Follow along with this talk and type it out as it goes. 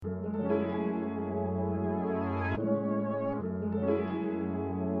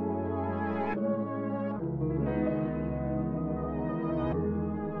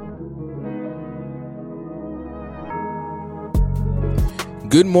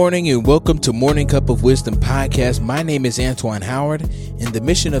Good morning and welcome to Morning Cup of Wisdom podcast. My name is Antoine Howard, and the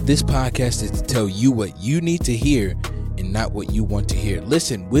mission of this podcast is to tell you what you need to hear and not what you want to hear.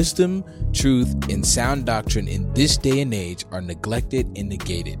 Listen, wisdom, truth, and sound doctrine in this day and age are neglected and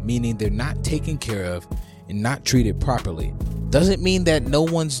negated, meaning they're not taken care of and not treated properly. Doesn't mean that no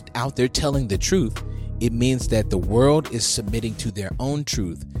one's out there telling the truth. It means that the world is submitting to their own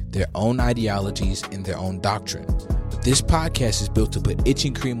truth, their own ideologies, and their own doctrine. This podcast is built to put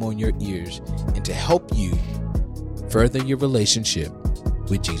itching cream on your ears and to help you further your relationship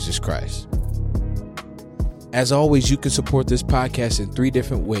with Jesus Christ. As always, you can support this podcast in 3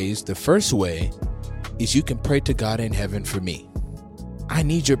 different ways. The first way is you can pray to God in heaven for me. I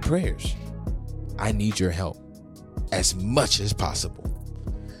need your prayers. I need your help as much as possible.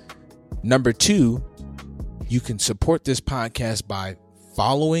 Number 2, you can support this podcast by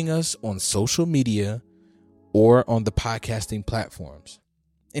following us on social media or on the podcasting platforms.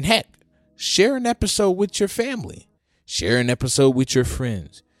 And heck, share an episode with your family. Share an episode with your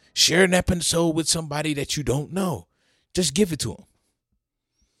friends. Share an episode with somebody that you don't know. Just give it to them.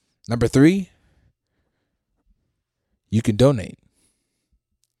 Number 3, you can donate.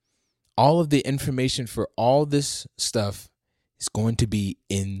 All of the information for all this stuff is going to be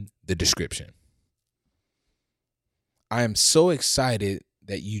in the description. I am so excited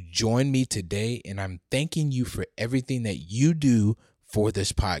that you joined me today, and I'm thanking you for everything that you do for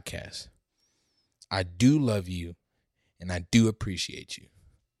this podcast. I do love you, and I do appreciate you.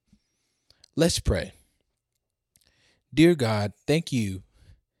 Let's pray. Dear God, thank you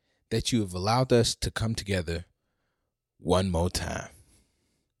that you have allowed us to come together one more time.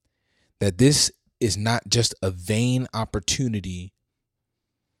 That this is not just a vain opportunity,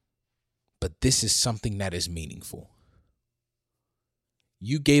 but this is something that is meaningful.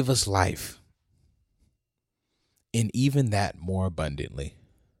 You gave us life, and even that more abundantly.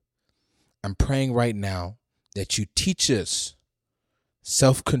 I'm praying right now that you teach us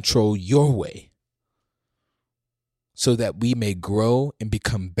self-control your way so that we may grow and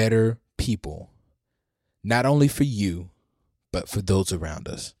become better people, not only for you, but for those around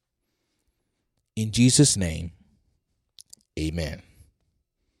us. In Jesus' name, amen.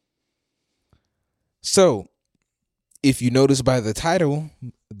 So, if you notice by the title,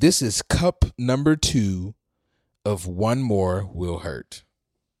 this is cup number 2 of One More Will Hurt.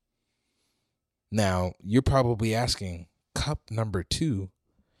 Now, you're probably asking, cup number 2,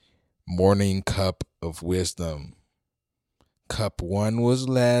 morning cup of wisdom. Cup 1 was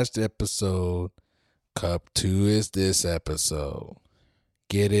last episode. Cup 2 is this episode.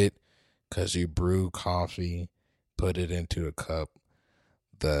 Get it? Because you brew coffee, put it into a cup.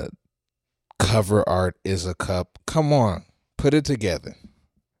 The cover art is a cup. Come on, put it together.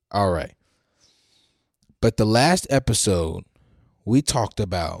 All right. But the last episode, we talked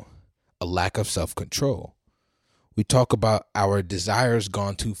about a lack of self-control. We talked about our desires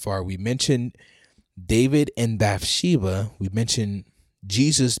gone too far. We mentioned David and Bathsheba. We mentioned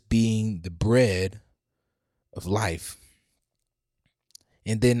Jesus being the bread of life.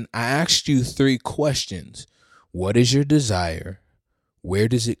 And then I asked you 3 questions. What is your desire? Where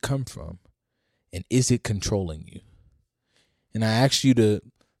does it come from? And is it controlling you? And I asked you to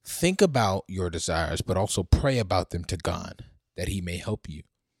think about your desires, but also pray about them to God, that he may help you.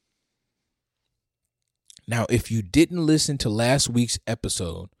 Now, if you didn't listen to last week's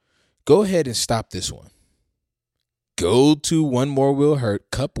episode, go ahead and stop this one. Go to One More Will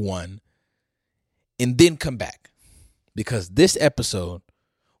Hurt, cup 1, and then come back. Because this episode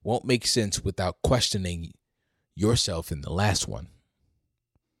won't make sense without questioning yourself in the last one.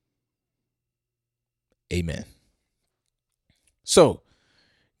 Amen. So,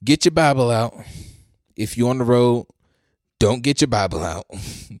 get your Bible out. If you're on the road, don't get your Bible out.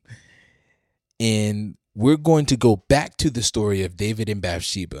 And we're going to go back to the story of David and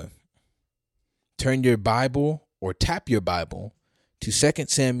Bathsheba. Turn your Bible or tap your Bible to 2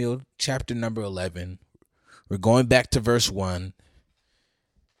 Samuel chapter number 11. We're going back to verse 1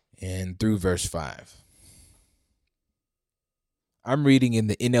 and through verse 5. I'm reading in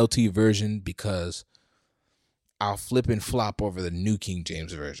the NLT version because I'll flip and flop over the New King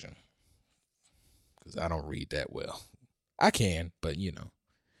James Version because I don't read that well. I can, but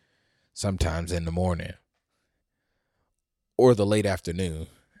sometimes in the morning or the late afternoon,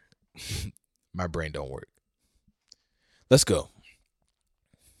 my brain don't work. Let's go.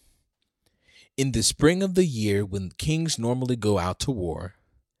 In the spring of the year, when kings normally go out to war,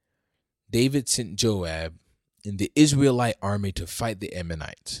 David sent Joab and the Israelite army to fight the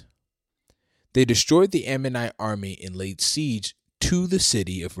Ammonites. They destroyed the Ammonite army and laid siege to the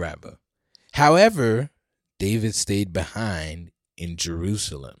city of Rabbah. However, David stayed behind in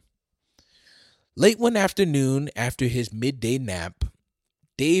Jerusalem. Late one afternoon, after his midday nap,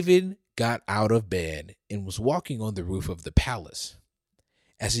 David got out of bed and was walking on the roof of the palace.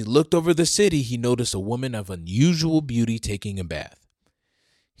 As he looked over the city, he noticed a woman of unusual beauty taking a bath.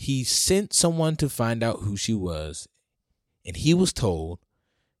 He sent someone to find out who she was, and he was told,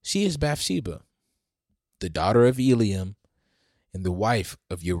 "She is Bathsheba, the daughter of Eliam and the wife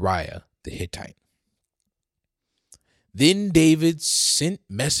of Uriah the Hittite." Then David sent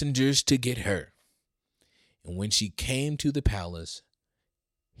messengers to get her, and when she came to the palace,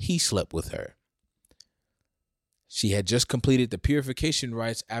 he slept with her. She had just completed the purification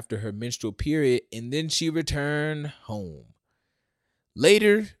rites after her menstrual period, and then she returned home.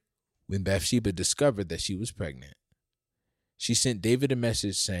 Later, when Bathsheba discovered that she was pregnant, she sent David a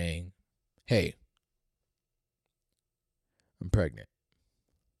message saying, "Hey, I'm pregnant.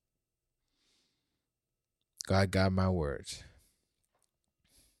 God got my words."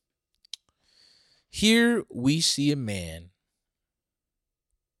 Here we see a man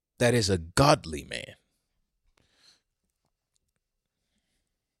that is a godly man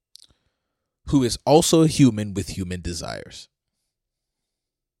who is also a human with human desires.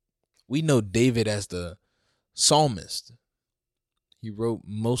 We know David as the psalmist. He wrote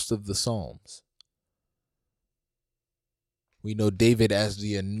most of the Psalms. We know David as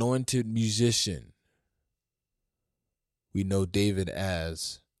the anointed musician. We know David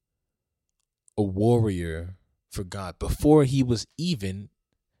as a warrior for God before he was even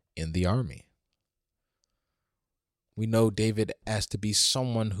in the army. We know David as to be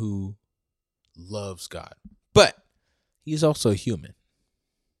someone who loves God, but he's also human.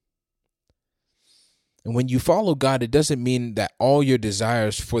 And when you follow God, it doesn't mean that all your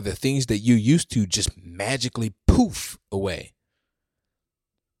desires for the things that you used to just magically poof away.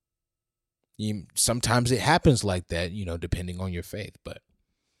 Sometimes it happens like that, depending on your faith, but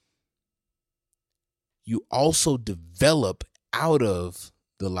you also develop out of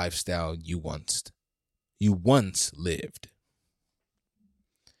the lifestyle you once lived.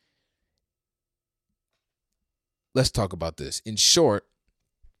 Let's talk about this. In short,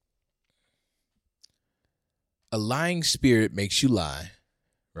 a lying spirit makes you lie,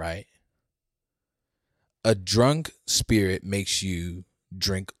 right? A drunk spirit makes you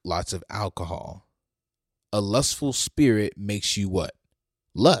drink lots of alcohol. A lustful spirit makes you what?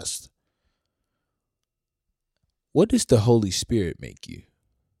 Lust. What does the Holy Spirit make you?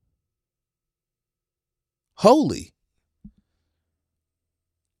 Holy.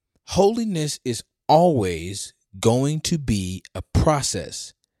 Holiness is always going to be a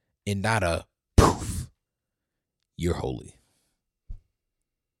process and not a poof, you're holy.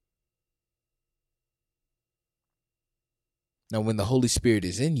 Now, when the Holy Spirit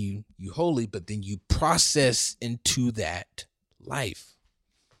is in you, you're holy, but then you process into that life.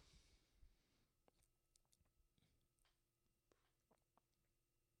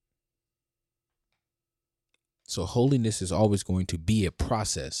 So holiness is always going to be a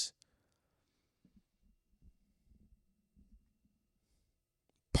process.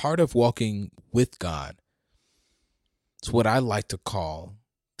 Part of walking with God is what I like to call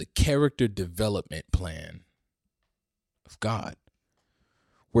the character development plan of God,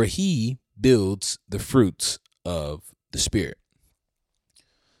 where he builds the fruits of the Spirit.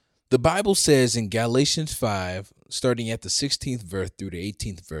 The Bible says in Galatians 5, starting at the 16th verse through the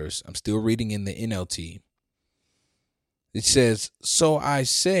 18th verse, I'm still reading in the NLT. It says, "So I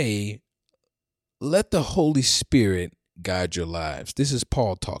say, let the Holy Spirit guide your lives." This is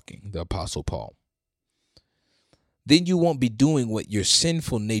Paul talking, the Apostle Paul. "Then you won't be doing what your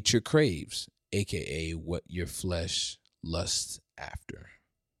sinful nature craves, aka what your flesh lusts after."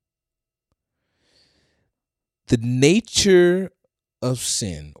 The nature of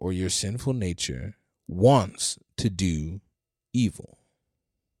sin, or your sinful nature, wants to do evil,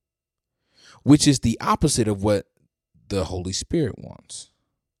 which is the opposite of what the Holy Spirit wants.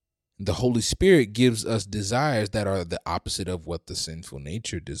 The Holy Spirit gives us desires that are the opposite of what the sinful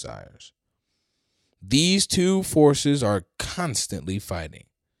nature desires. These two forces are constantly fighting.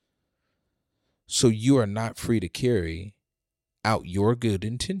 So you are not free to carry out your good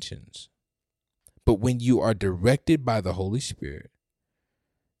intentions. But when you are directed by the Holy Spirit,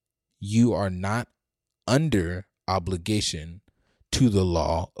 you are not under obligation to the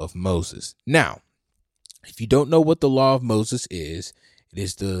law of Moses. Now, if you don't know what the law of Moses is, it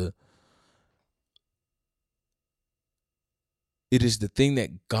is the thing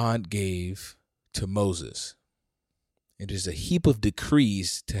that God gave to Moses. It is a heap of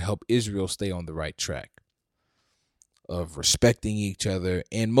decrees to help Israel stay on the right track of respecting each other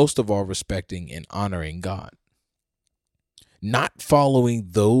and most of all respecting and honoring God. Not following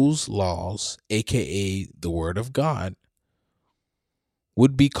those laws, aka the word of God,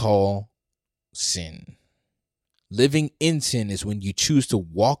 would be called sin. Living in sin is when you choose to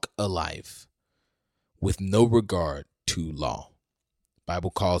walk a life with no regard to law. The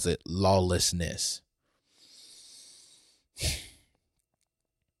Bible calls it lawlessness.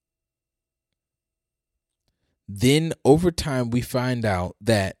 Then over time, we find out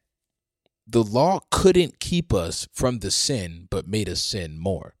that the law couldn't keep us from the sin, but made us sin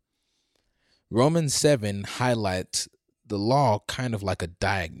more. Romans 7 highlights the law kind of like a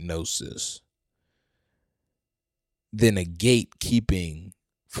diagnosis, then a gate keeping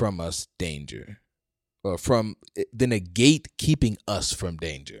from us danger, then a gate keeping us from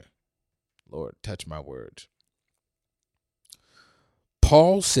danger. Lord, touch my words.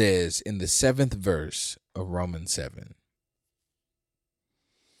 Paul says in the 7th verse of Romans 7,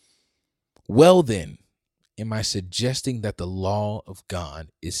 well then, am I suggesting that the law of God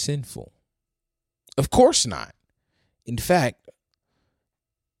is sinful? Of course not. In fact,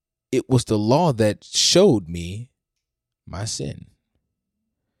 it was the law that showed me my sin.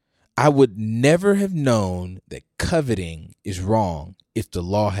 I would never have known that coveting is wrong if the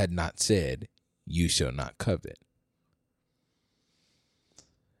law had not said, you shall not covet.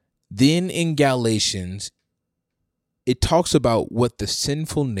 Then in Galatians, it talks about what the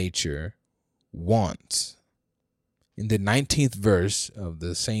sinful nature wants. In the 19th verse of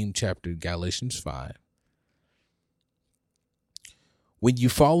the same chapter, Galatians 5, when you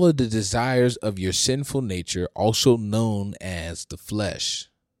follow the desires of your sinful nature, also known as the flesh,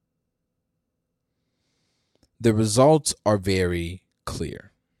 the results are very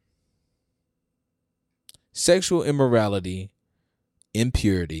clear. Sexual immorality,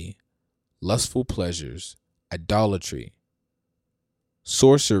 impurity, lustful pleasures, idolatry,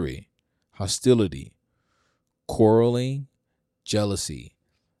 sorcery, hostility, quarreling, jealousy,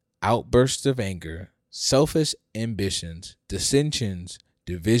 outbursts of anger, selfish ambitions, dissensions,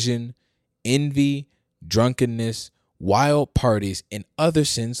 division, envy, drunkenness, wild parties, and other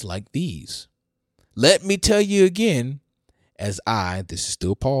sins like these. Let me tell you again, as this is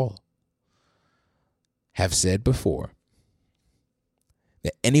still Paul, have said before,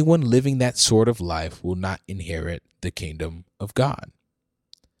 that anyone living that sort of life will not inherit the kingdom of God.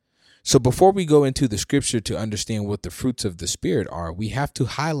 So before we go into the scripture to understand what the fruits of the Spirit are, we have to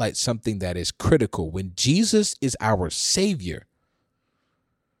highlight something that is critical. When Jesus is our Savior,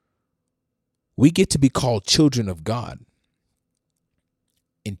 we get to be called children of God.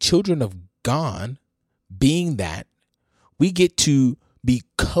 And children of God, being that, we get to be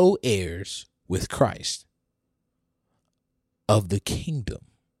co-heirs with Christ of the kingdom.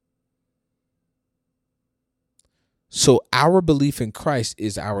 So our belief in Christ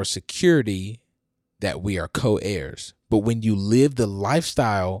is our security that we are co-heirs. But when you live the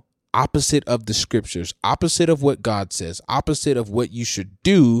lifestyle opposite of the scriptures, opposite of what God says, opposite of what you should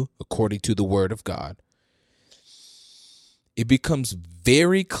do according to the word of God, it becomes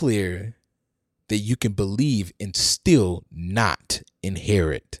very clear that you can believe and still not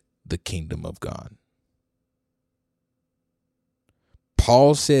inherit the kingdom of God.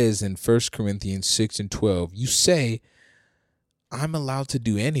 Paul says in 1 Corinthians 6:12, you say, I'm allowed to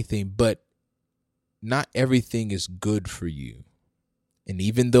do anything, but not everything is good for you. And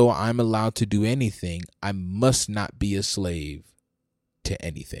even though I'm allowed to do anything, I must not be a slave to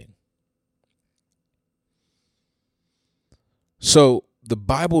anything. So the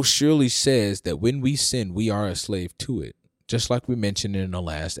Bible surely says that when we sin, we are a slave to it, just like we mentioned in the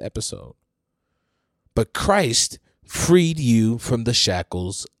last episode. But Christ freed you from the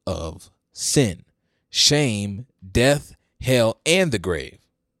shackles of sin, shame, death, hell, and the grave.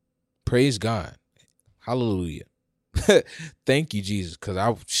 Praise God. Hallelujah. Thank you, Jesus, because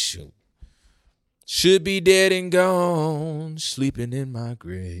I should be dead and gone, sleeping in my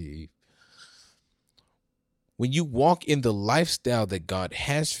grave. When you walk in the lifestyle that God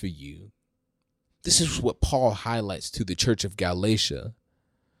has for you, this is what Paul highlights to the church of Galatia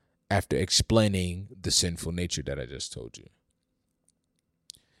after explaining the sinful nature that I just told you.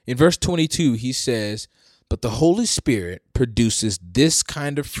 In verse 22, he says, but the Holy Spirit produces this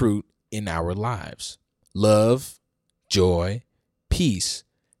kind of fruit in our lives: love, joy, peace,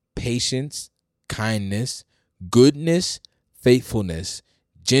 patience, kindness, goodness, faithfulness,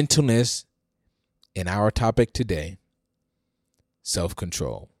 gentleness, and our topic today,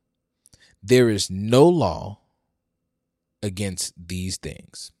 self-control. There is no law against these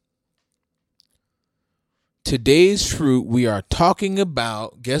things. Today's fruit we are talking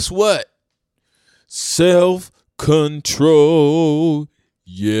about, guess what? Self-control.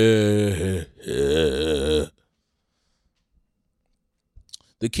 Yeah.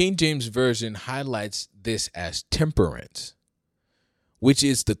 The King James Version highlights this as temperance, which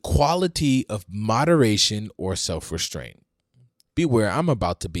is the quality of moderation or self-restraint. Beware, I'm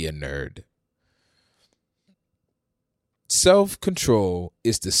about to be a nerd. Self-control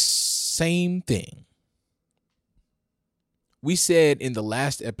is the same thing. We said in the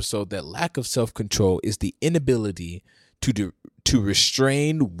last episode that lack of self-control is the inability to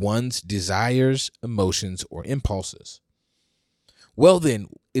restrain one's desires, emotions, or impulses. Well then,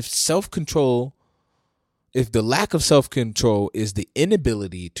 if the lack of self-control is the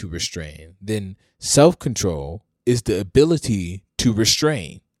inability to restrain, then self-control is the ability to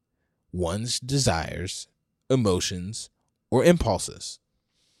restrain one's desires, emotions, or impulses.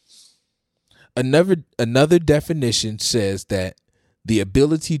 Another definition says that the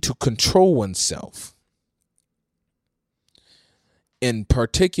ability to control oneself, in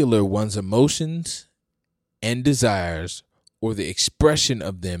particular one's emotions and desires, or the expression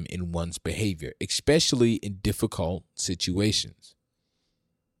of them in one's behavior, especially in difficult situations.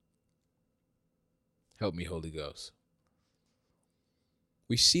 Help me, Holy Ghost.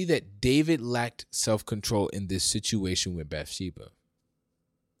 We see that David lacked self-control in this situation with Bathsheba.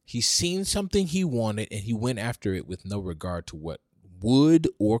 He's seen something he wanted and he went after it with no regard to what would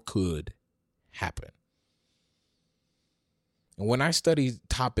or could happen. And when I study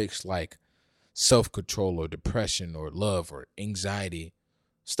topics like self-control or depression or love or anxiety,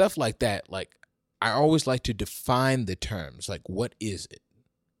 stuff like that, like I always like to define the terms, like what is it?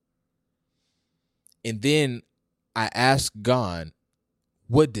 And then I ask God,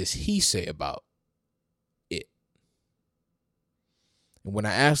 what does he say about it? And when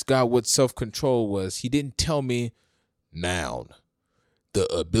I asked God what self-control was, he didn't tell me, noun, the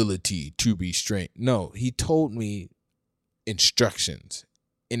ability to restrain. No, he told me instructions.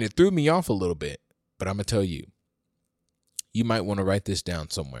 And it threw me off a little bit, but I'm going to tell you, you might want to write this down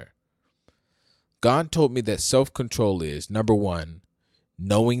somewhere. God told me that self-control is, number one,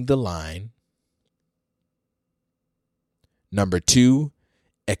 knowing the line. Number two,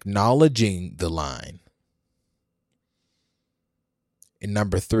 acknowledging the line. And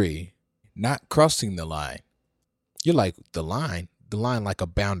number three, not crossing the line. You're like, the line like a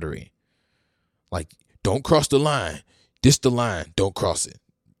boundary. Like, don't cross the line. This the line. Don't cross it.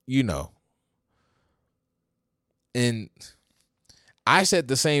 You know. And I said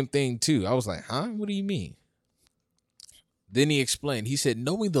the same thing too. I was like, huh? What do you mean? Then he explained. He said,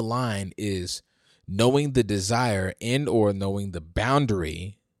 knowing the line is knowing the desire and or knowing the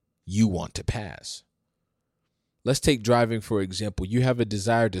boundary you want to pass. Let's take driving, for example. You have a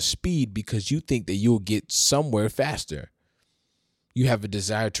desire to speed because you think that you'll get somewhere faster. You have a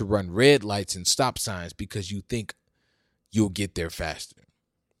desire to run red lights and stop signs because you think you'll get there faster.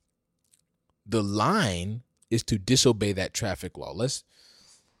 The line is to disobey that traffic law. Let's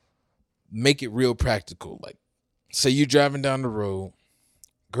make it real practical. Like, say you're driving down the road,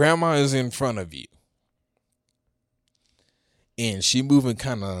 grandma is in front of you, and she moving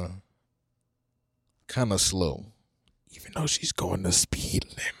kind of slow, even though she's going the speed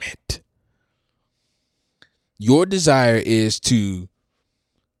limit. Your desire is to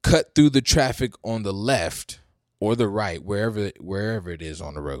cut through the traffic on the left or the right, wherever it is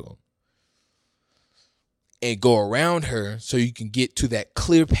on the road, and go around her so you can get to that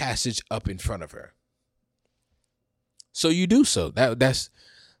clear passage up in front of her. So you do so.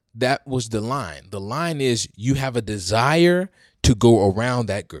 That was the line. The line is you have a desire to go around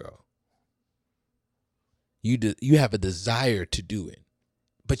that girl. You have a desire to do it,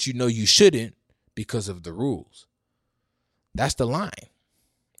 but you know you shouldn't because of the rules. That's the line,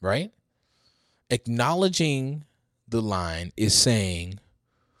 right? Acknowledging the line is saying,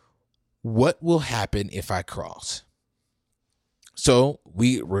 what will happen if I cross? So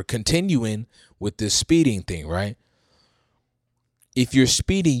we're continuing with this speeding thing, right? If you're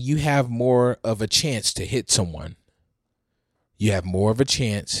speeding, you have more of a chance to hit someone. You have more of a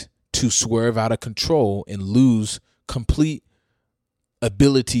chance to swerve out of control and lose complete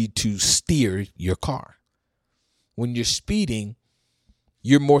ability to steer your car. When you're speeding,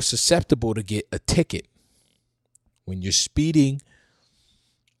 you're more susceptible to get a ticket. When you're speeding,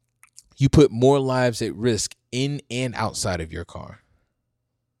 you put more lives at risk in and outside of your car.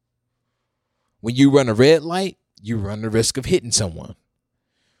 When you run a red light, you run the risk of hitting someone.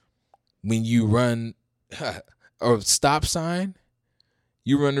 When you run a stop sign,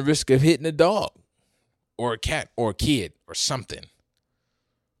 you run the risk of hitting a dog or a cat or a kid or something.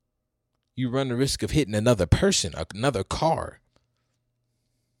 You run the risk of hitting another person, another car.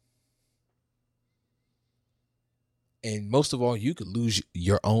 And most of all, you could lose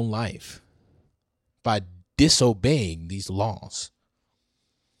your own life by disobeying these laws.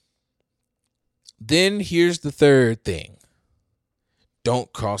 Then here's the third thing.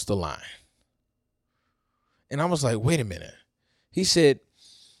 Don't cross the line. And I was like, wait a minute. He said,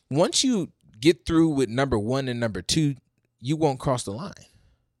 once you get through with number 1 and number 2, you won't cross the line.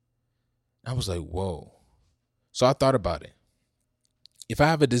 I was like, whoa. So I thought about it. If I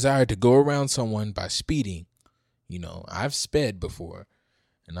have a desire to go around someone by speeding, I've sped before,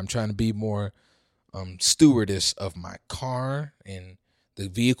 and I'm trying to be more stewardess of my car and the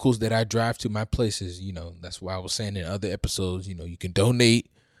vehicles that I drive to my places. That's why I was saying in other episodes, you can donate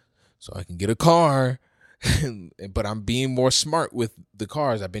so I can get a car. But I'm being more smart with the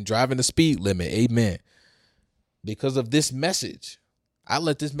cars. I've been driving the speed limit. Amen. Because of this message. I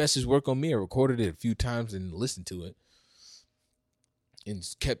let this message work on me. I recorded it a few times and listened to it and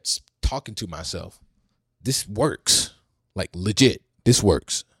kept talking to myself. This works. Like legit. This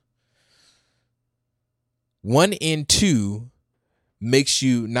works. 1 and 2 makes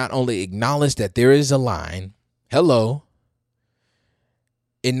you not only acknowledge that there is a line. Hello.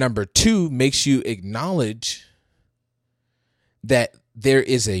 And number 2 makes you acknowledge that there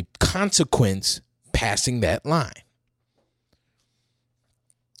is a consequence passing that line.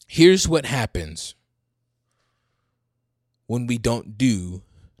 Here's what happens when we don't do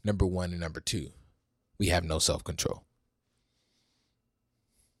number 1 and number 2. We have no self-control.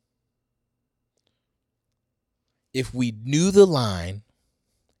 If we knew the line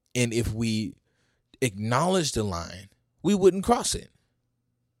and if we acknowledged the line, we wouldn't cross it.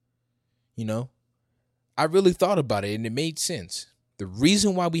 I really thought about it and it made sense. The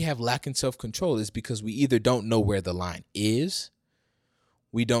reason why we have lack in self-control is because we either don't know where the line is.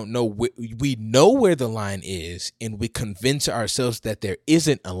 We know where the line is and we convince ourselves that there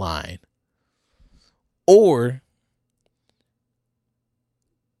isn't a line. Or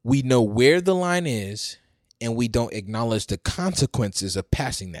we know where the line is and we don't acknowledge the consequences of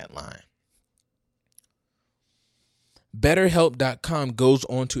passing that line. BetterHelp.com goes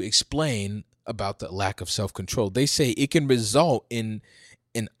on to explain about the lack of self-control. They say it can result in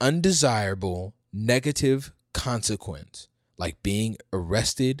an undesirable negative consequence, like being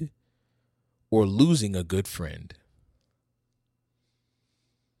arrested or losing a good friend.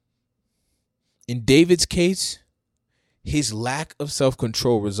 In David's case, his lack of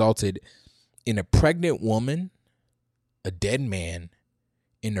self-control resulted in a pregnant woman, a dead man,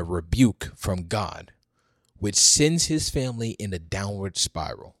 and a rebuke from God, which sends his family in a downward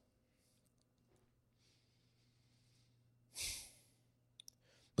spiral.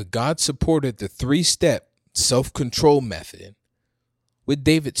 But God supported the 3-step self-control method with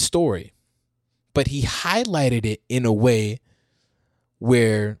David's story, but he highlighted it in a way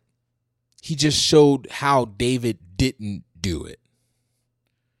where he just showed how David didn't do it.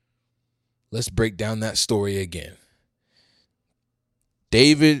 Let's break down that story again.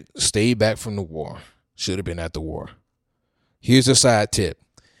 David stayed back from the war. Should have been at the war. Here's a side tip.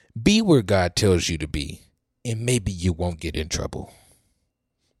 Be where God tells you to be, and maybe you won't get in trouble.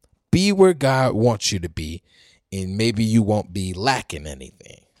 Be where God wants you to be, and maybe you won't be lacking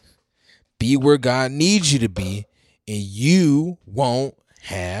anything. Be where God needs you to be, and you won't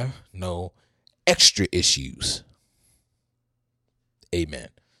have no extra issues. Amen.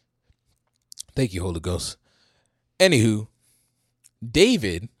 Thank you, Holy Ghost. Anywho,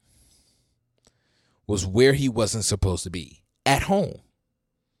 David was where he wasn't supposed to be, at home.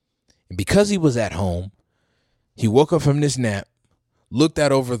 And because he was at home, he woke up from this nap, looked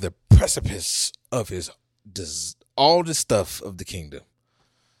out over the precipice of all the stuff of the kingdom.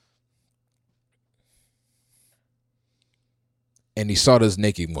 And he saw this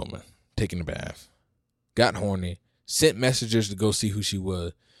naked woman taking a bath, got horny, sent messengers to go see who she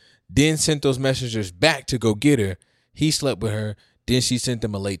was, then sent those messengers back to go get her. He slept with her. Then she sent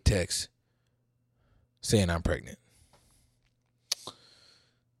him a late text saying, I'm pregnant.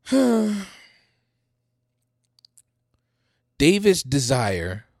 David's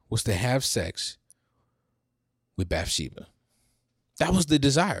desire was to have sex with Bathsheba. That was the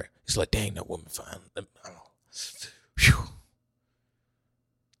desire. It's like, dang, that woman fine. Whew.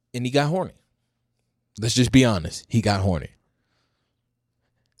 And he got horny. Let's just be honest. He got horny.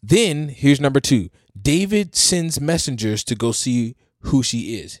 Then here's number 2. David sends messengers to go see who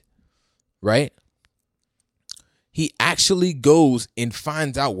she is, right? He actually goes and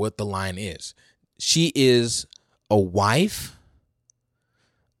finds out what the line is. She is a wife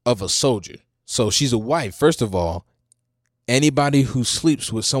of a soldier. So she's a wife. First of all, anybody who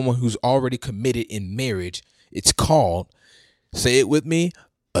sleeps with someone who's already committed in marriage, it's called, say it with me,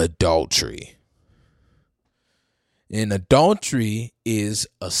 adultery. And adultery is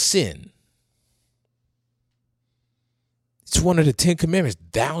a sin. It's one of the 10 commandments.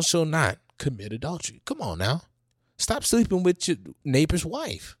 Thou shalt not commit adultery. Come on now. Stop sleeping with your neighbor's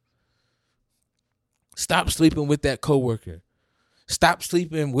wife. Stop sleeping with that coworker. Stop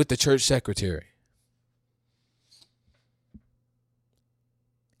sleeping with the church secretary.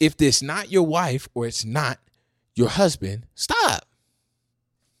 If it's not your wife or it's not your husband, stop.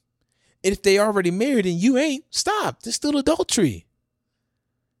 And if they already married and you ain't, stop. There's still adultery.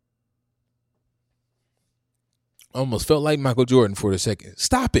 Almost felt like Michael Jordan for a second.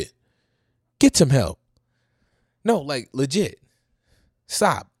 Stop it. Get some help. No, like legit.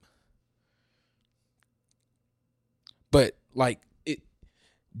 Stop. But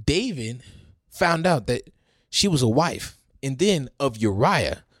David found out that she was a wife, and then of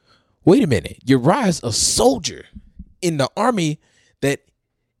Uriah. Wait a minute. Uriah's a soldier in the army that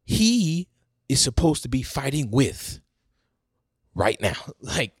he is supposed to be fighting with right now.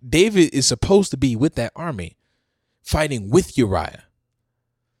 Like David is supposed to be with that army fighting with Uriah.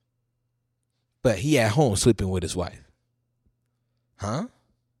 But he at home sleeping with his wife. Huh?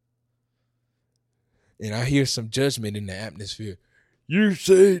 And I hear some judgment in the atmosphere. You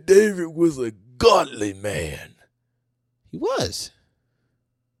say David was a godly man. He was.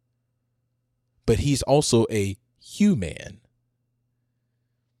 But he's also a human.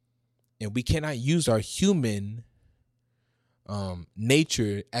 And we cannot use our human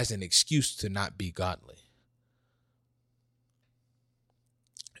nature as an excuse to not be godly.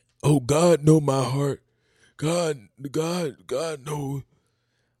 Oh, God know my heart. God knows.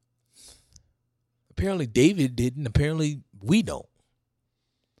 Apparently David didn't. Apparently we don't.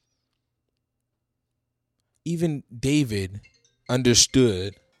 Even David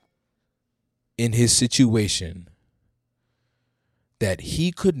understood in his situation that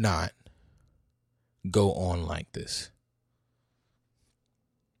he could not go on like this.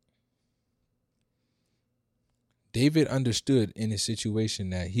 David understood in his situation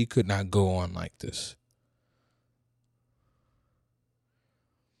that he could not go on like this.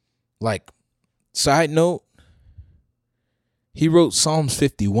 Like, side note, he wrote Psalms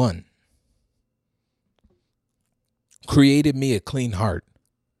 51. Created me a clean heart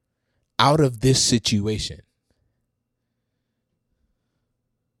out of this situation.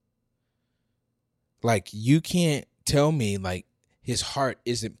 Like, you can't tell me like his heart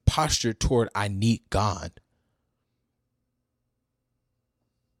isn't postured toward I need God.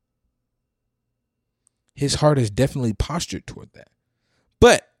 His heart is definitely postured toward that.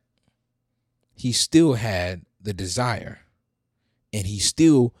 But he still had the desire. And he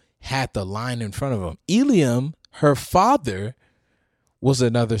still had the line in front of him. Eliam, her father, was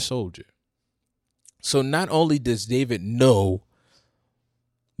another soldier. So not only does David know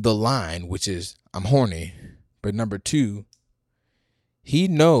the line, which is I'm horny, but number two, he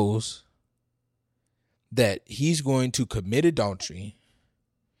knows that he's going to commit adultery.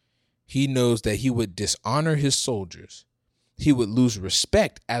 He knows that he would dishonor his soldiers. He would lose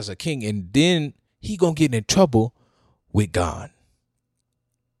respect as a king, and then he gonna get in trouble with God.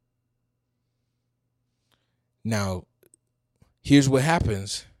 Now, here's what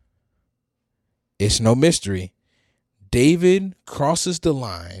happens. It's no mystery. David crosses the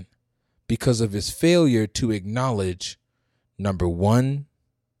line because of his failure to acknowledge number one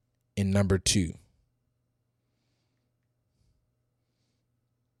and number two.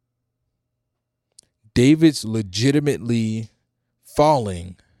 David's legitimately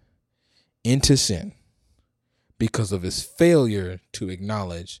falling into sin because of his failure to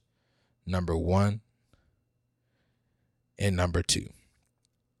acknowledge number one and number two.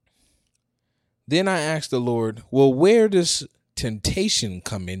 Then I asked the Lord, well, where does temptation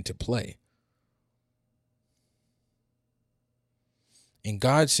come into play? And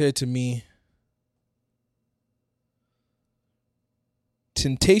God said to me,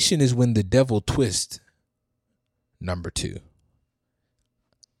 temptation is when the devil twists number two.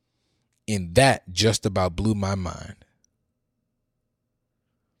 And that just about blew my mind.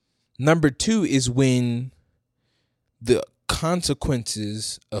 Number two is when the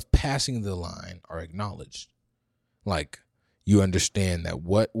consequences of passing the line are acknowledged. Like, you understand that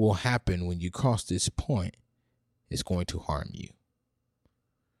what will happen when you cross this point is going to harm you.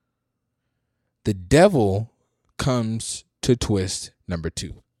 The devil comes to twist number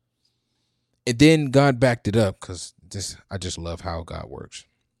two. And then God backed it up because I just love how God works.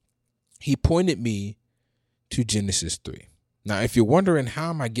 He pointed me to Genesis 3. Now, if you're wondering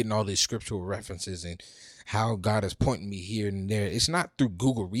how am I getting all these scriptural references and how God is pointing me here and there, it's not through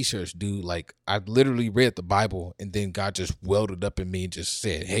Google research, dude. Like, I literally read the Bible and then God just welded up in me and just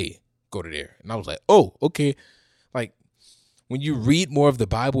said, hey, go to there. And I was like, oh, okay. Like, when you read more of the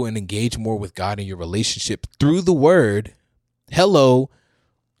Bible and engage more with God in your relationship through the word, hello,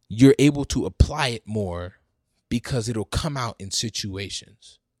 you're able to apply it more because it'll come out in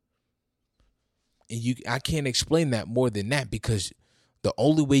situations. And I can't explain that more than that, because the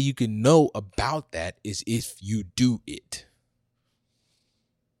only way you can know about that is if you do it.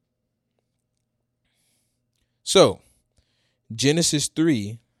 So, Genesis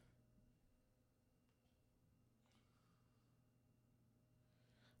 3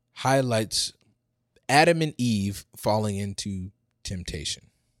 highlights Adam and Eve falling into temptation.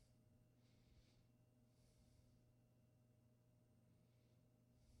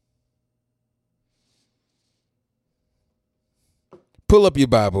 Pull up your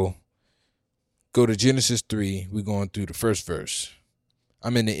Bible. Go to Genesis 3. We're going through the first verse.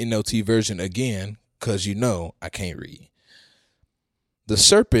 I'm in the NLT version again because I can't read. The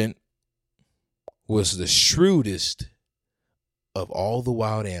serpent was the shrewdest of all the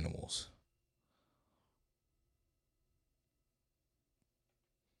wild animals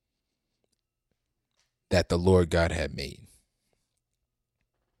that the Lord God had made.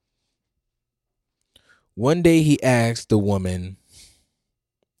 One day he asked the woman,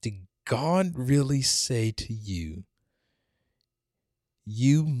 "Did God really say to you,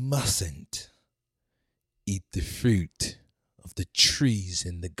 you mustn't eat the fruit of the trees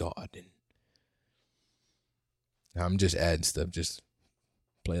in the garden?" Now, I'm just adding stuff. Just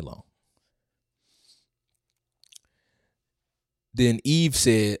play along. Then Eve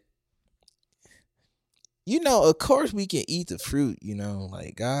said, of course we can eat the fruit,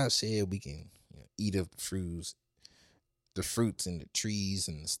 like God said we can eat of the fruits and the trees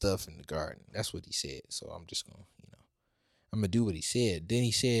and the stuff in the garden. That's what he said. So I'm just going to, I'm going to do what he said. Then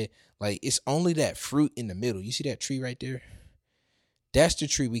he said, it's only that fruit in the middle. You see that tree right there? That's the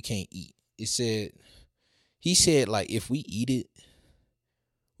tree we can't eat. He said, if we eat it,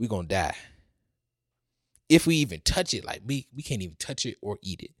 we're going to die. If we even touch it, we can't even touch it or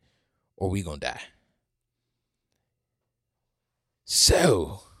eat it, or we're going to die.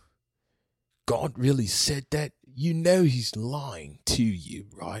 So, God really said that? He's lying to you,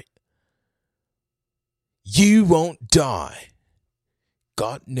 right? You won't die.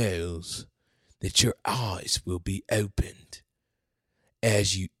 God knows that your eyes will be opened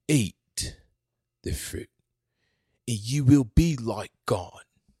as you eat the fruit. And you will be like God,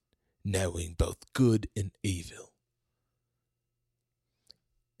 knowing both good and evil.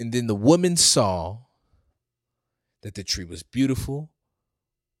 And then the woman saw that the tree was beautiful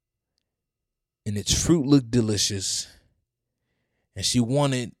and its fruit looked delicious, and she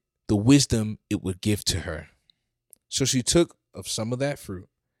wanted the wisdom it would give to her. So she took of some of that fruit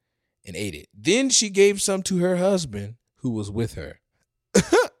and ate it. Then she gave some to her husband who was with her.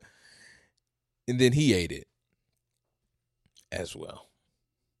 And then he ate it as well.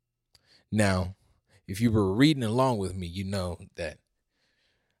 Now, if you were reading along with me, you know that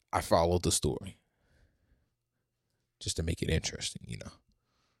I followed the story just to make it interesting,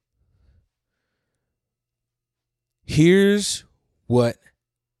 Here's what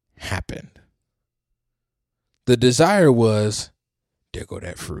happened. The desire was, there go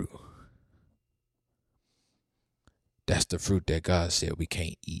that fruit. That's the fruit that God said we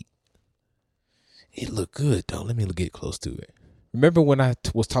can't eat. It looked good, though. Let me get close to it. Remember when I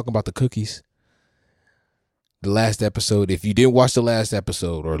was talking about the cookies? The last episode. If you didn't watch the last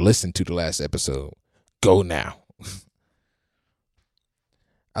episode or listen to the last episode, go now.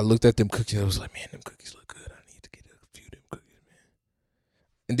 I looked at them cookies. I was like, man, them cookies look good. I need to get a few of them cookies, man.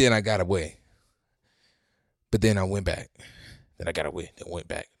 And then I got away. But then I went back. Then I got away. Then went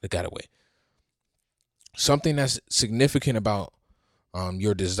back. I got away. Something that's significant about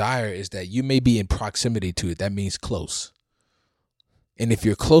your desire is that you may be in proximity to it. That means close. And if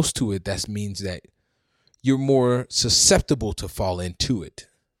you're close to it, that means that you're more susceptible to fall into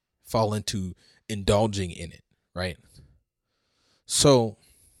indulging in it, right? So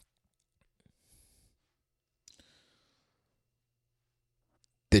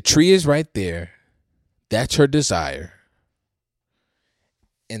the tree is right there. That's her desire.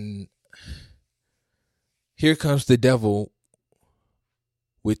 And here comes the devil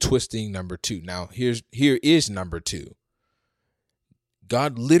with twisting number 2. Now, here is number 2.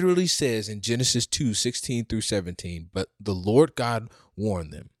 God literally says in Genesis 2:16 through 17, but the Lord God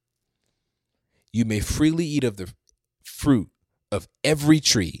warned them, you may freely eat of the fruit of every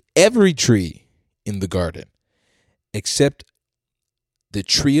tree in the garden, except the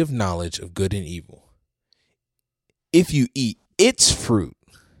tree of knowledge of good and evil. If you eat its fruit,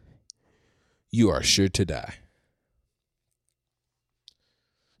 you are sure to die.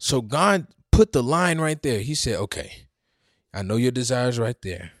 So God put the line right there. He said, okay, I know your desire is right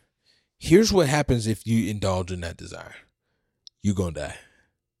there. Here's what happens if you indulge in that desire. You're going to die.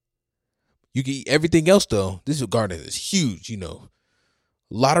 You can eat everything else though. This garden is huge, a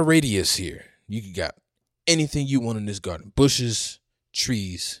lot of radius here. You can got anything you want in this garden. Bushes,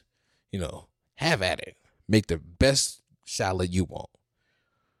 trees, have at it. Make the best salad you want.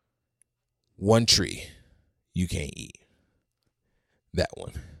 One tree you can't eat. That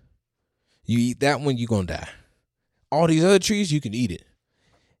one. You eat that one, you're going to die. All these other trees, you can eat it.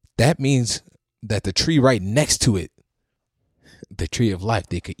 That means that the tree right next to it, the tree of life,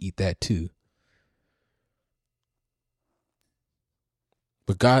 they could eat that too.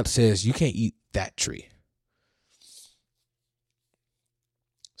 But God says you can't eat that tree.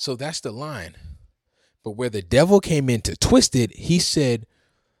 So that's the line. But where the devil came in to twist it, he said,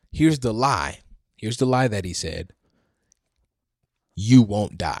 here's the lie. Here's the lie that he said. You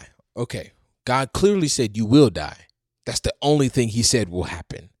won't die. Okay. God clearly said you will die. That's the only thing he said will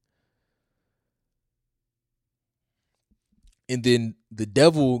happen. And then the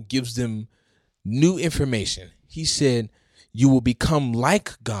devil gives them new information. He said, you will become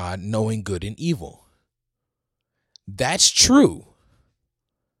like God, knowing good and evil. That's true.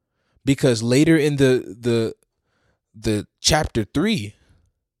 Because later in the chapter 3,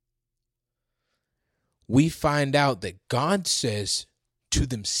 we find out that God says to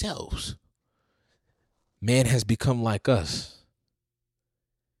themselves, man has become like us,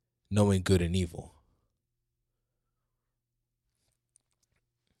 knowing good and evil.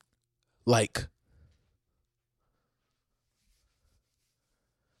 Like,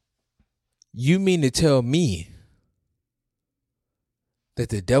 you mean to tell me that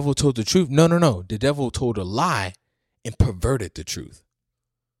the devil told the truth? No. The devil told a lie and perverted the truth.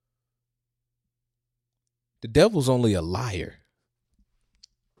 The devil's only a liar.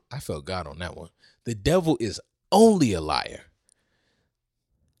 I felt God on that one. The devil is only a liar.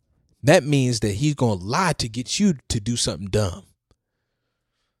 That means that he's going to lie to get you to do something dumb.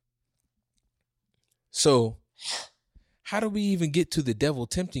 So how do we even get to the devil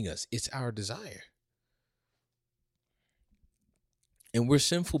tempting us? It's our desire. And we're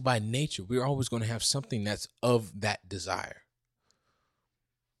sinful by nature. We're always going to have something that's of that desire.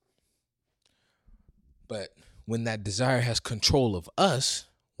 But when that desire has control of us,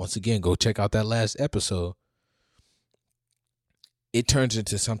 once again, go check out that last episode, it turns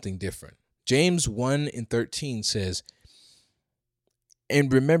into something different. James 1:13 says,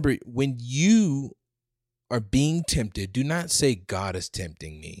 and remember, when you are being tempted, do not say God is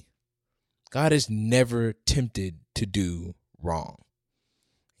tempting me. God is never tempted to do wrong.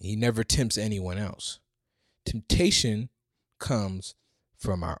 He never tempts anyone else. Temptation comes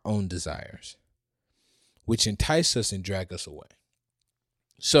from our own desires, which entice us and drag us away.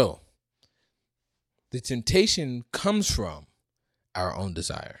 So, the temptation comes from our own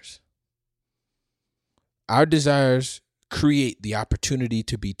desires. Our desires create the opportunity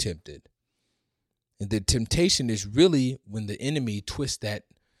to be tempted. And the temptation is really when the enemy twists that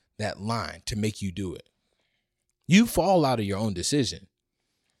line to make you do it. You fall out of your own decision.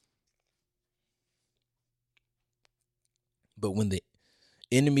 But when the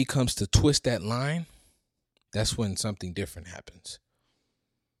enemy comes to twist that line, that's when something different happens.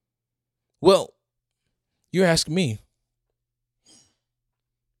 Well, you're asking me,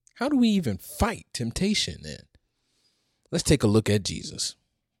 how do we even fight temptation then? Let's take a look at Jesus.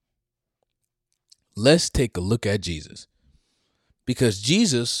 Let's take a look at Jesus. Because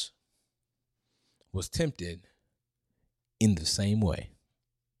Jesus was tempted in the same way.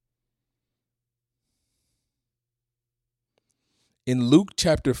 In Luke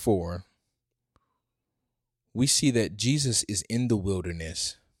chapter 4, we see that Jesus is in the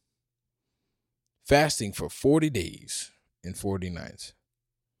wilderness, fasting for 40 days and 40 nights,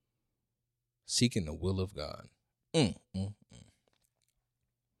 seeking the will of God. And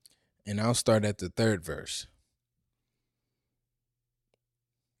I'll start at the 3rd verse.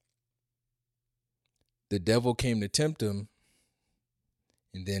 The devil came to tempt him,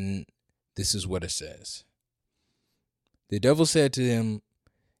 and then this is what it says. The devil said to him,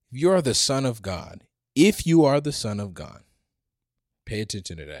 if you are the Son of God, pay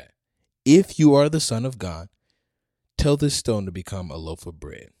attention to that. If you are the Son of God, tell this stone to become a loaf of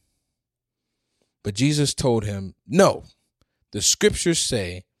bread. But Jesus told him, no, the scriptures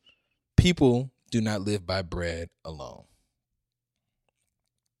say people do not live by bread alone.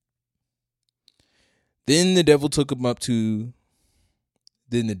 Then the devil took him up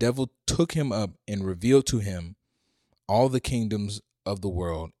and revealed to him all the kingdoms of the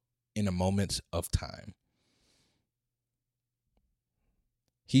world in a moment of time.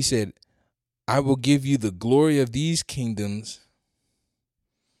 He said, I will give you the glory of these kingdoms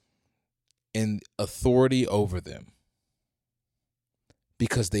and authority over them,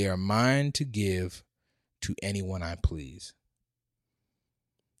 because they are mine to give to anyone I please.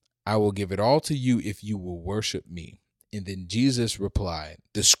 I will give it all to you if you will worship me." And then Jesus replied,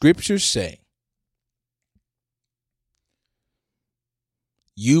 "The scriptures say,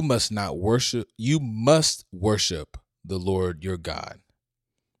 you must worship the Lord your God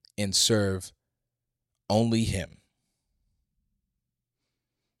and serve only him."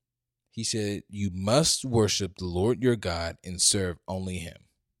 He said, you must worship the Lord your God and serve only him.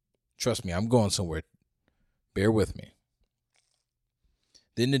 Trust me, I'm going somewhere. Bear with me.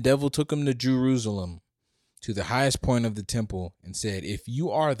 Then the devil took him to Jerusalem, to the highest point of the temple, and said, "If you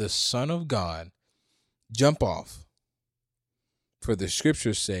are the Son of God, jump off. For the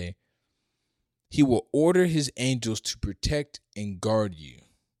scriptures say, he will order his angels to protect and guard you,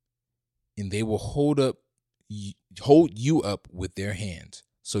 and they will hold you up with their hands,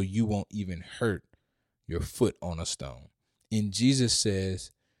 so you won't even hurt your foot on a stone." And Jesus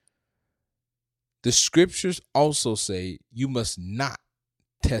says, "The scriptures also say, you must not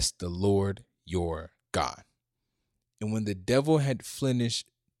test the Lord your God." And when the devil had finished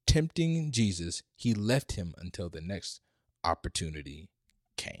tempting Jesus, he left him until the next opportunity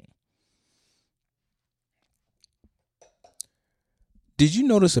came. Did you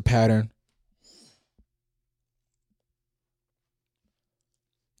notice a pattern?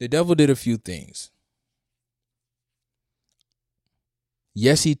 The devil did a few things.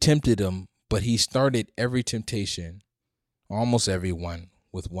 Yes, he tempted him, but he started every temptation, almost every one,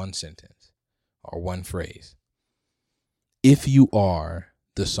 with one sentence or one phrase: "If you are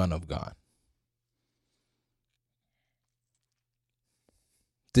the Son of God."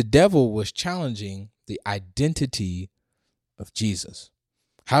 The devil was challenging the identity of Jesus.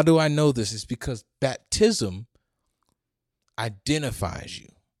 How do I know this? It's because baptism identifies you.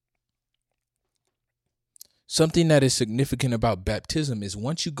 Something that is significant about baptism is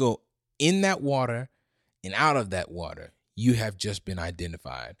once you go in that water and out of that water, you have just been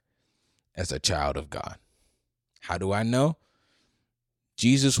identified as a child of God. How do I know?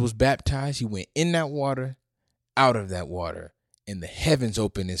 Jesus was baptized. He went in that water, out of that water, and the heavens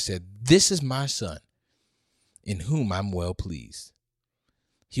opened and said, "This is my son, in whom I'm well pleased."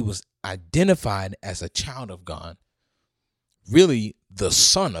 He was identified as a child of God, really the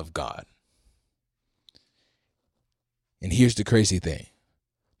Son of God. And here's the crazy thing.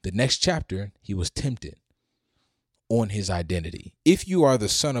 The next chapter, he was tempted on his identity. If you are the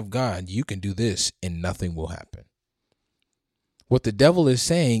Son of God, you can do this and nothing will happen. What the devil is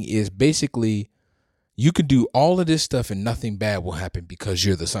saying is basically, you can do all of this stuff and nothing bad will happen because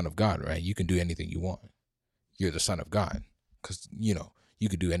you're the Son of God, right? You can do anything you want. You're the Son of God because, you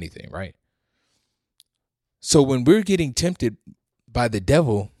could do anything, right? So when we're getting tempted by the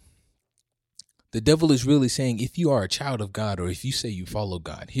devil is really saying, if you are a child of God or if you say you follow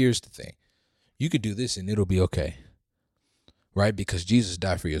God, here's the thing. You could do this and it'll be okay, right? Because Jesus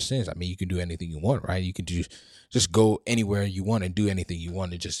died for your sins. I mean, you can do anything you want, right? You can just go anywhere you want and do anything you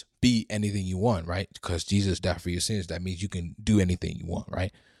want and just be anything you want, right? Because Jesus died for your sins. That means you can do anything you want,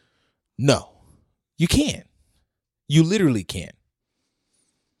 right? No, you can't. You literally can't.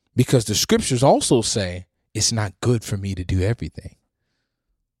 Because the scriptures also say it's not good for me to do everything.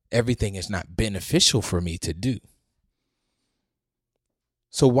 Everything is not beneficial for me to do.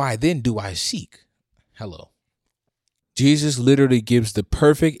 So why then do I seek? Hello. Jesus literally gives the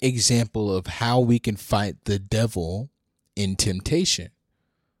perfect example of how we can fight the devil in temptation.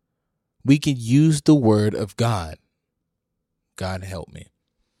 We can use the word of God. God help me.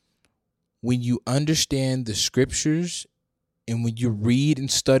 When you understand the scriptures and when you read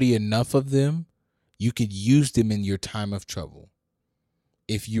and study enough of them, you can use them in your time of trouble.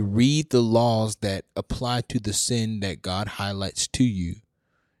 If you read the laws that apply to the sin that God highlights to you,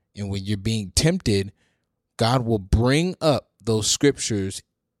 and when you're being tempted, God will bring up those scriptures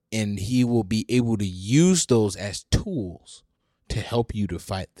and he will be able to use those as tools to help you to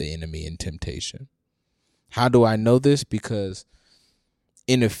fight the enemy in temptation. How do I know this? Because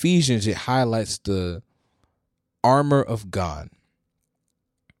in Ephesians, it highlights the armor of God.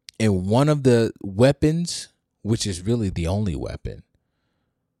 And one of the weapons, which is really the only weapon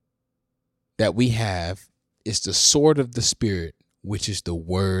that we have, is the sword of the Spirit, which is the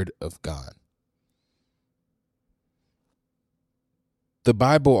word of God. The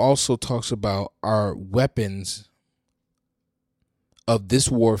Bible also talks about our weapons of this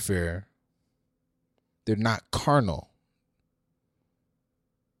warfare. They're not carnal.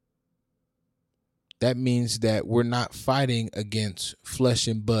 That means that we're not fighting against flesh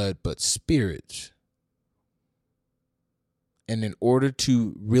and blood, but spirits. And in order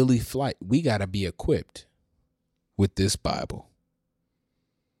to really fight, we got to be equipped with this Bible.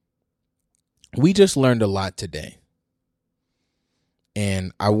 We just learned a lot today.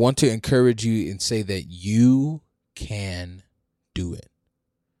 And I want to encourage you and say that you can do it.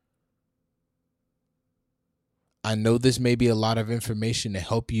 I know this may be a lot of information to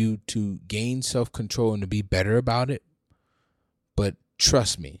help you to gain self-control and to be better about it, but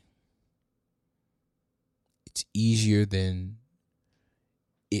trust me, it's easier than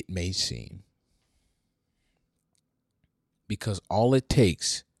it may seem. Because all it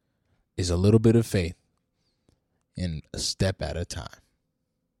takes is a little bit of faith and a step at a time.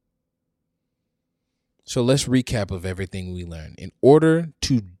 So let's recap of everything we learned. In order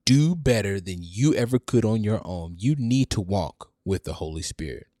to do better than you ever could on your own, you need to walk with the Holy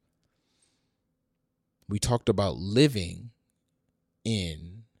Spirit. We talked about living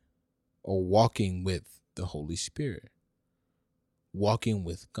in or walking with the Holy Spirit, walking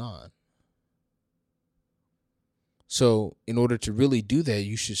with God. So in order to really do that,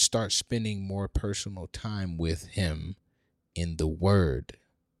 you should start spending more personal time with Him in the Word.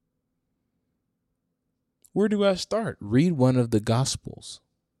 Where do I start? Read one of the Gospels.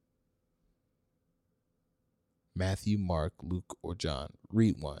 Matthew, Mark, Luke, or John.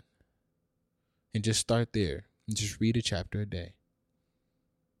 Read one. And just start there. And just read a chapter a day.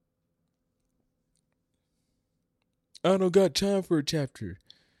 I don't got time for a chapter.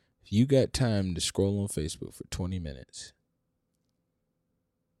 If you got time to scroll on Facebook for 20 minutes,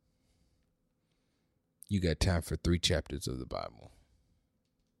 you got time for 3 chapters of the Bible.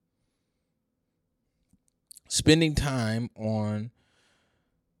 Spending time on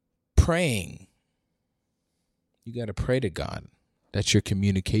praying. You got to pray to God. That's your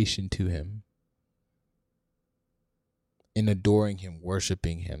communication to Him. In adoring Him,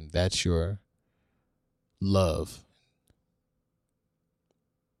 worshiping Him, that's your love.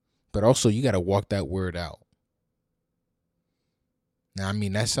 But also, you got to walk that word out. Now, I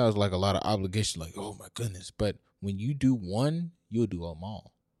mean, that sounds like a lot of obligation, like, oh my goodness. But when you do one, you'll do them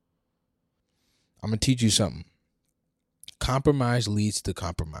all. I'm going to teach you something. Compromise leads to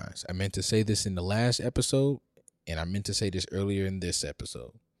compromise. I meant to say this in the last episode, and I meant to say this earlier in this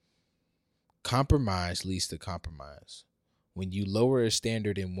episode. Compromise leads to compromise. When you lower a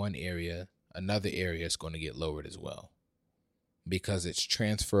standard in one area, another area is going to get lowered as well. Because it's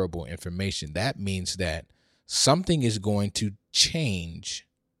transferable information. That means that something is going to change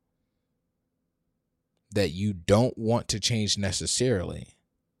that you don't want to change necessarily,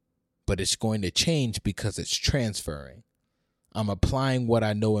 but it's going to change because it's transferring. I'm applying what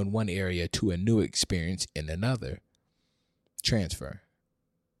I know in one area to a new experience in another. Transfer.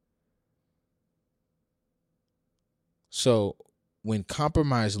 So when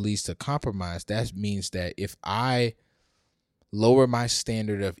compromise leads to compromise, that means that if I lower my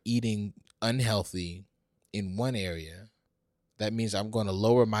standard of eating unhealthy in one area, that means I'm going to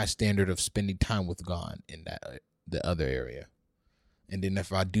lower my standard of spending time with God in the other area. And then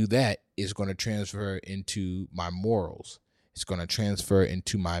if I do that, it's going to transfer into my morals. It's going to transfer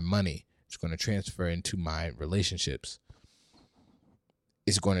into my money. It's going to transfer into my relationships.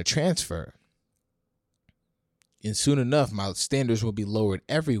 It's going to transfer. And soon enough, my standards will be lowered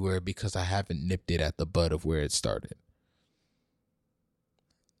everywhere because I haven't nipped it at the bud of where it started.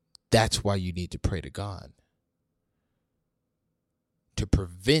 That's why you need to pray to God. To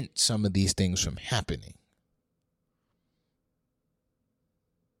prevent some of these things from happening.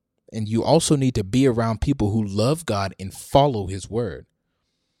 And you also need to be around people who love God and follow His word.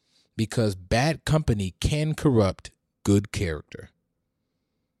 Because bad company can corrupt good character.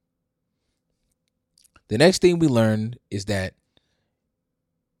 The next thing we learned is that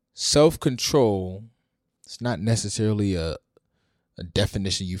self-control is not necessarily a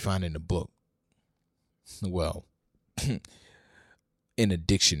definition you find in a book. Well, in a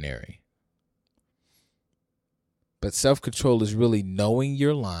dictionary. But self-control is really knowing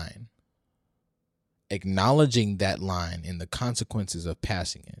your line, acknowledging that line and the consequences of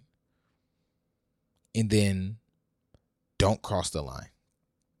passing it, and then don't cross the line.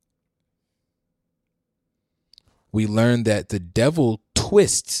 We learned that the devil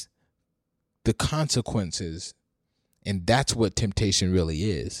twists the consequences, and that's what temptation really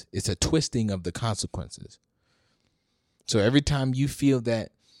is. It's a twisting of the consequences. So every time you feel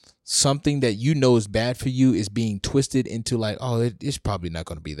that something that you know is bad for you is being twisted into like, oh, it's probably not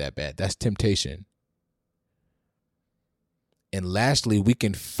going to be that bad. That's temptation. And lastly, we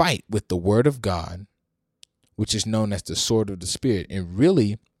can fight with the word of God, which is known as the sword of the Spirit. And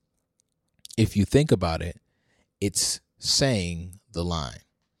really, if you think about it, it's saying the line.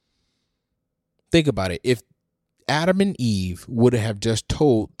 Think about it. If Adam and Eve would have just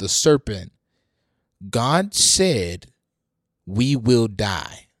told the serpent, God said we will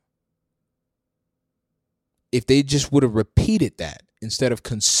die, if they just would have repeated that instead of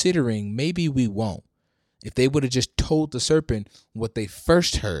considering maybe we won't, if they would have just told the serpent what they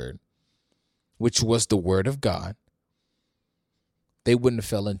first heard, which was the word of God, they wouldn't have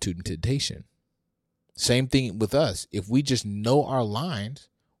fell into temptation. Same thing with us. If we just know our lines,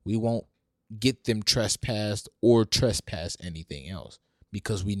 we won't get them trespassed or trespass anything else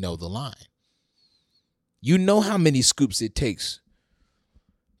because we know the line. You know how many scoops it takes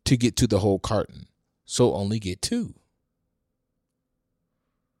to get to the whole carton, so only get 2.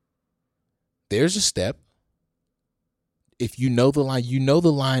 There's a step. If you know the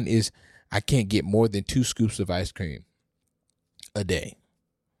line is I can't get more than 2 scoops of ice cream a day.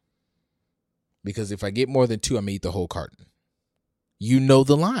 Because if I get more than 2, I'm going to eat the whole carton. You know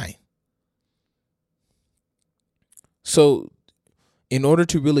the line. So in order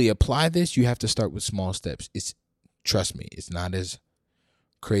to really apply this, you have to start with small steps. Trust me, it's not as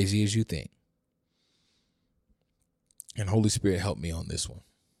crazy as you think. And Holy Spirit, help me on this one.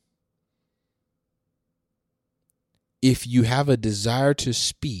 If you have a desire to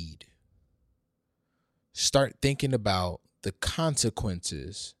speed, start thinking about the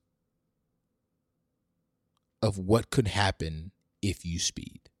consequences of what could happen if you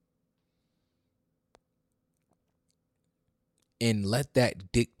speed. And let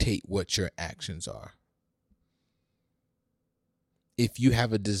that dictate what your actions are. If you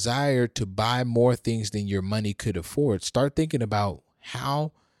have a desire to buy more things than your money could afford, start thinking about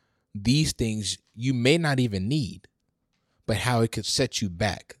how these things you may not even need, but how it could set you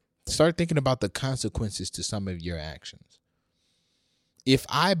back. Start thinking about the consequences to some of your actions. If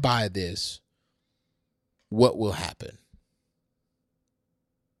I buy this, what will happen?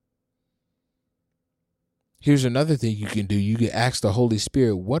 Here's another thing you can do. You can ask the Holy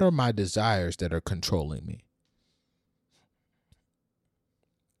Spirit, what are my desires that are controlling me?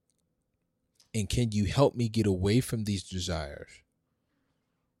 And can you help me get away from these desires?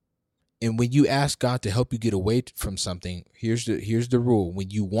 And when you ask God to help you get away from something, here's the rule. When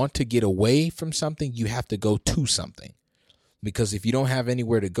you want to get away from something, you have to go to something. Because if you don't have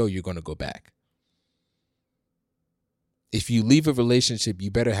anywhere to go, you're going to go back. If you leave a relationship, you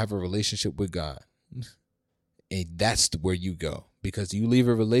better have a relationship with God. And that's where you go. Because you leave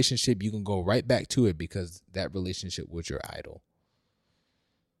a relationship, you can go right back to it because that relationship was your idol.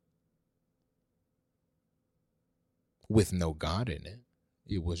 With no God in it,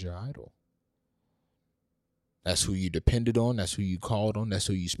 it was your idol. That's who you depended on. That's who you called on. That's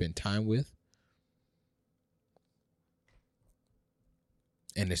who you spent time with.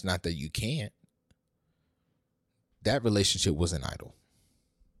 And it's not that you can't. That relationship was an idol.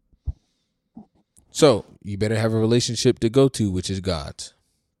 So you better have a relationship to go to, which is God's.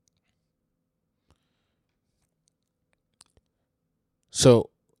 So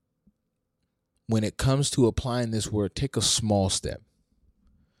when it comes to applying this word, take a small step.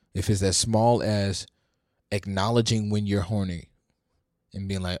 If it's as small as acknowledging when you're horny and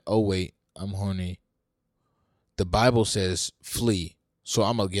being like, oh, wait, I'm horny. The Bible says flee, so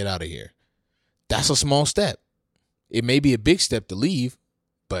I'm going to get out of here. That's a small step. It may be a big step to leave,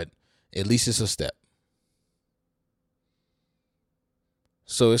 but at least it's a step.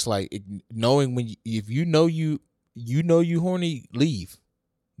 So it's like knowing when if you know you horny, leave.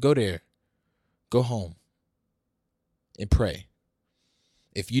 Go there. Go home and pray.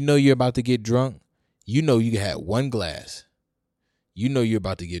 If you know you're about to get drunk, you know you had one glass. You know you're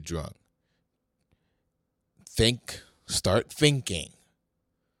about to get drunk. Start thinking.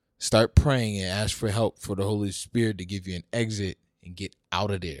 Start praying and ask for help for the Holy Spirit to give you an exit and get out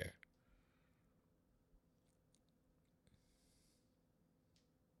of there.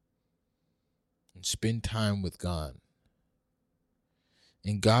 And spend time with God.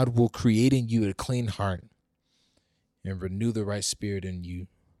 And God will create in you a clean heart and renew the right spirit in you.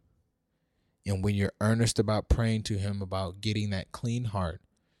 And when you're earnest about praying to him about getting that clean heart,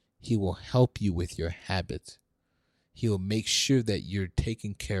 he will help you with your habits. He will make sure that you're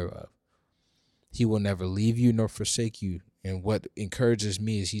taken care of. He will never leave you nor forsake you. And what encourages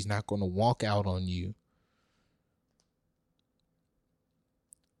me is he's not going to walk out on you.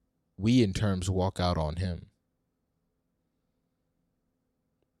 We, in terms, walk out on him.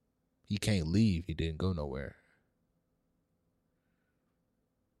 He can't leave. He didn't go nowhere.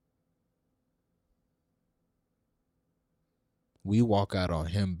 We walk out on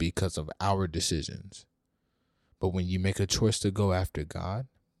him because of our decisions. But when you make a choice to go after God,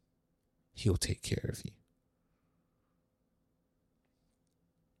 he'll take care of you.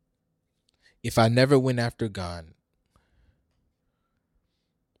 If I never went after God,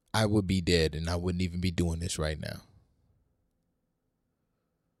 I would be dead and I wouldn't even be doing this right now.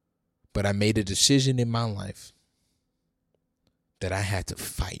 But I made a decision in my life that I had to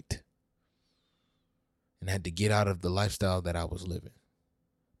fight and had to get out of the lifestyle that I was living,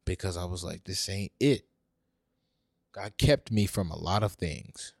 because I was like, this ain't it. God kept me from a lot of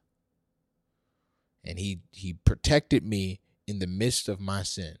things, and he protected me in the midst of my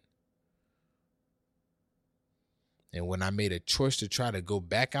sin. And when I made a choice to try to go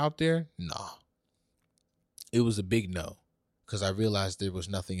back out there, it was a big no, because I realized there was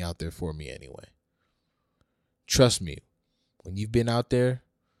nothing out there for me anyway. Trust me, when you've been out there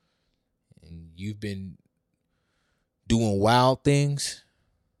and you've been doing wild things,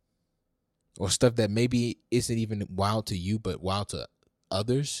 or stuff that maybe isn't even wild to you, but wild to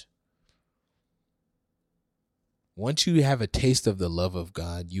others, once you have a taste of the love of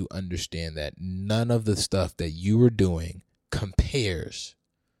God, you understand that none of the stuff that you were doing compares.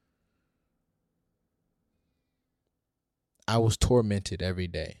 I was tormented every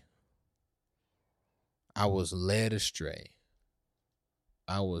day. I was led astray.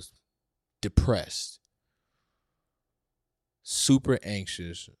 I was depressed, super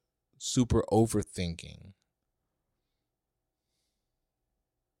anxious, super overthinking.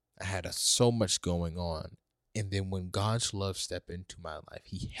 I had so much going on. And then when God's love stepped into my life,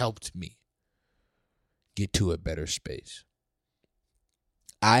 he helped me get to a better space.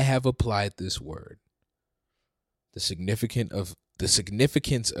 I have applied this word. The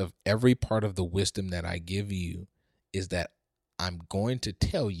significance of every part of the wisdom that I give you is that I'm going to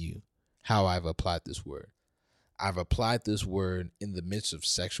tell you how I've applied this word. I've applied this word in the midst of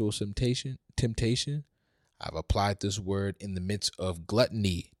sexual temptation. I've applied this word in the midst of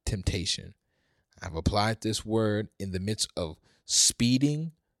gluttony temptation. I've applied this word in the midst of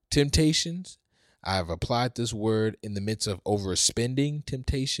speeding temptations. I've applied this word in the midst of overspending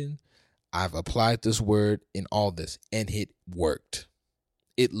temptation. I've applied this word in all this, and it worked.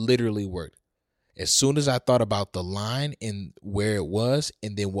 It literally worked. As soon as I thought about the line and where it was,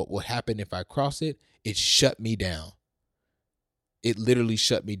 and then what would happen if I cross it, it shut me down. It literally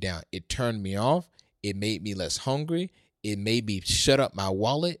shut me down. It turned me off. It made me less hungry. It made me shut up my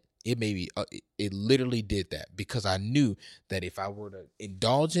wallet. It literally did that, because I knew that if I were to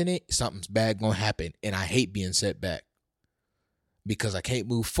indulge in it, something's bad gonna happen. And I hate being set back, because I can't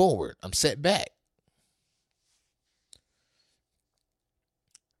move forward. I'm set back.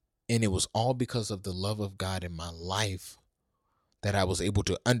 And it was all because of the love of God in my life that I was able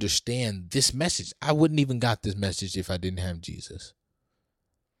to understand this message. I wouldn't even got this message if I didn't have Jesus.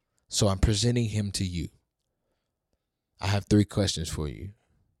 So I'm presenting him to you. I have 3 questions for you.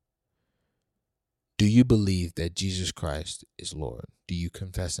 Do you believe that Jesus Christ is Lord? Do you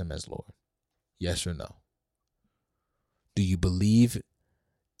confess him as Lord? Yes or no? Do you believe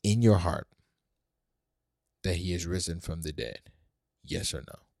in your heart that he is risen from the dead? Yes or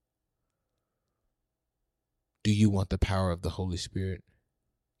no? Do you want the power of the Holy Spirit?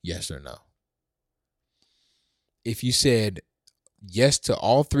 Yes or no? If you said yes to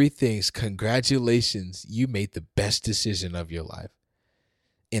all 3 things, congratulations, you made the best decision of your life.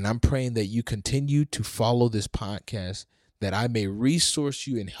 And I'm praying that you continue to follow this podcast, that I may resource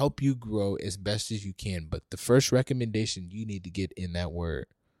you and help you grow as best as you can. But the first recommendation, you need to get in that word.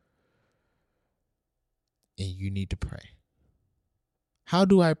 And you need to pray. How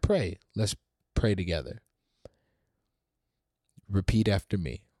do I pray? Let's pray together. Repeat after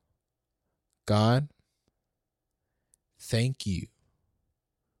me. God, thank you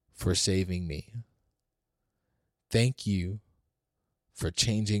for saving me. Thank you for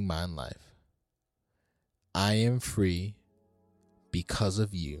changing my life. I am free because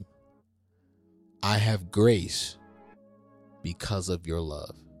of you. I have grace because of your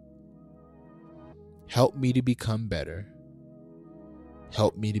love. Help me to become better.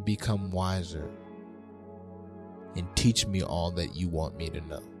 Help me to become wiser. And teach me all that you want me to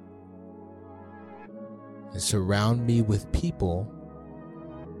know. And surround me with people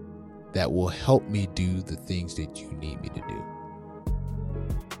that will help me do the things that you need me to do.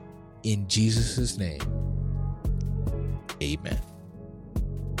 In Jesus' name, amen.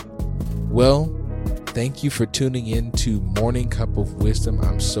 Well, thank you for tuning in to Morning Cup of Wisdom.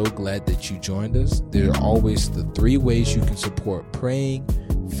 I'm so glad that you joined us. There are always the 3 ways you can support: praying,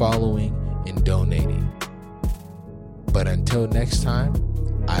 following, and donating. But until next time,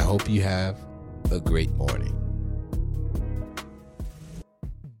 I hope you have a great morning.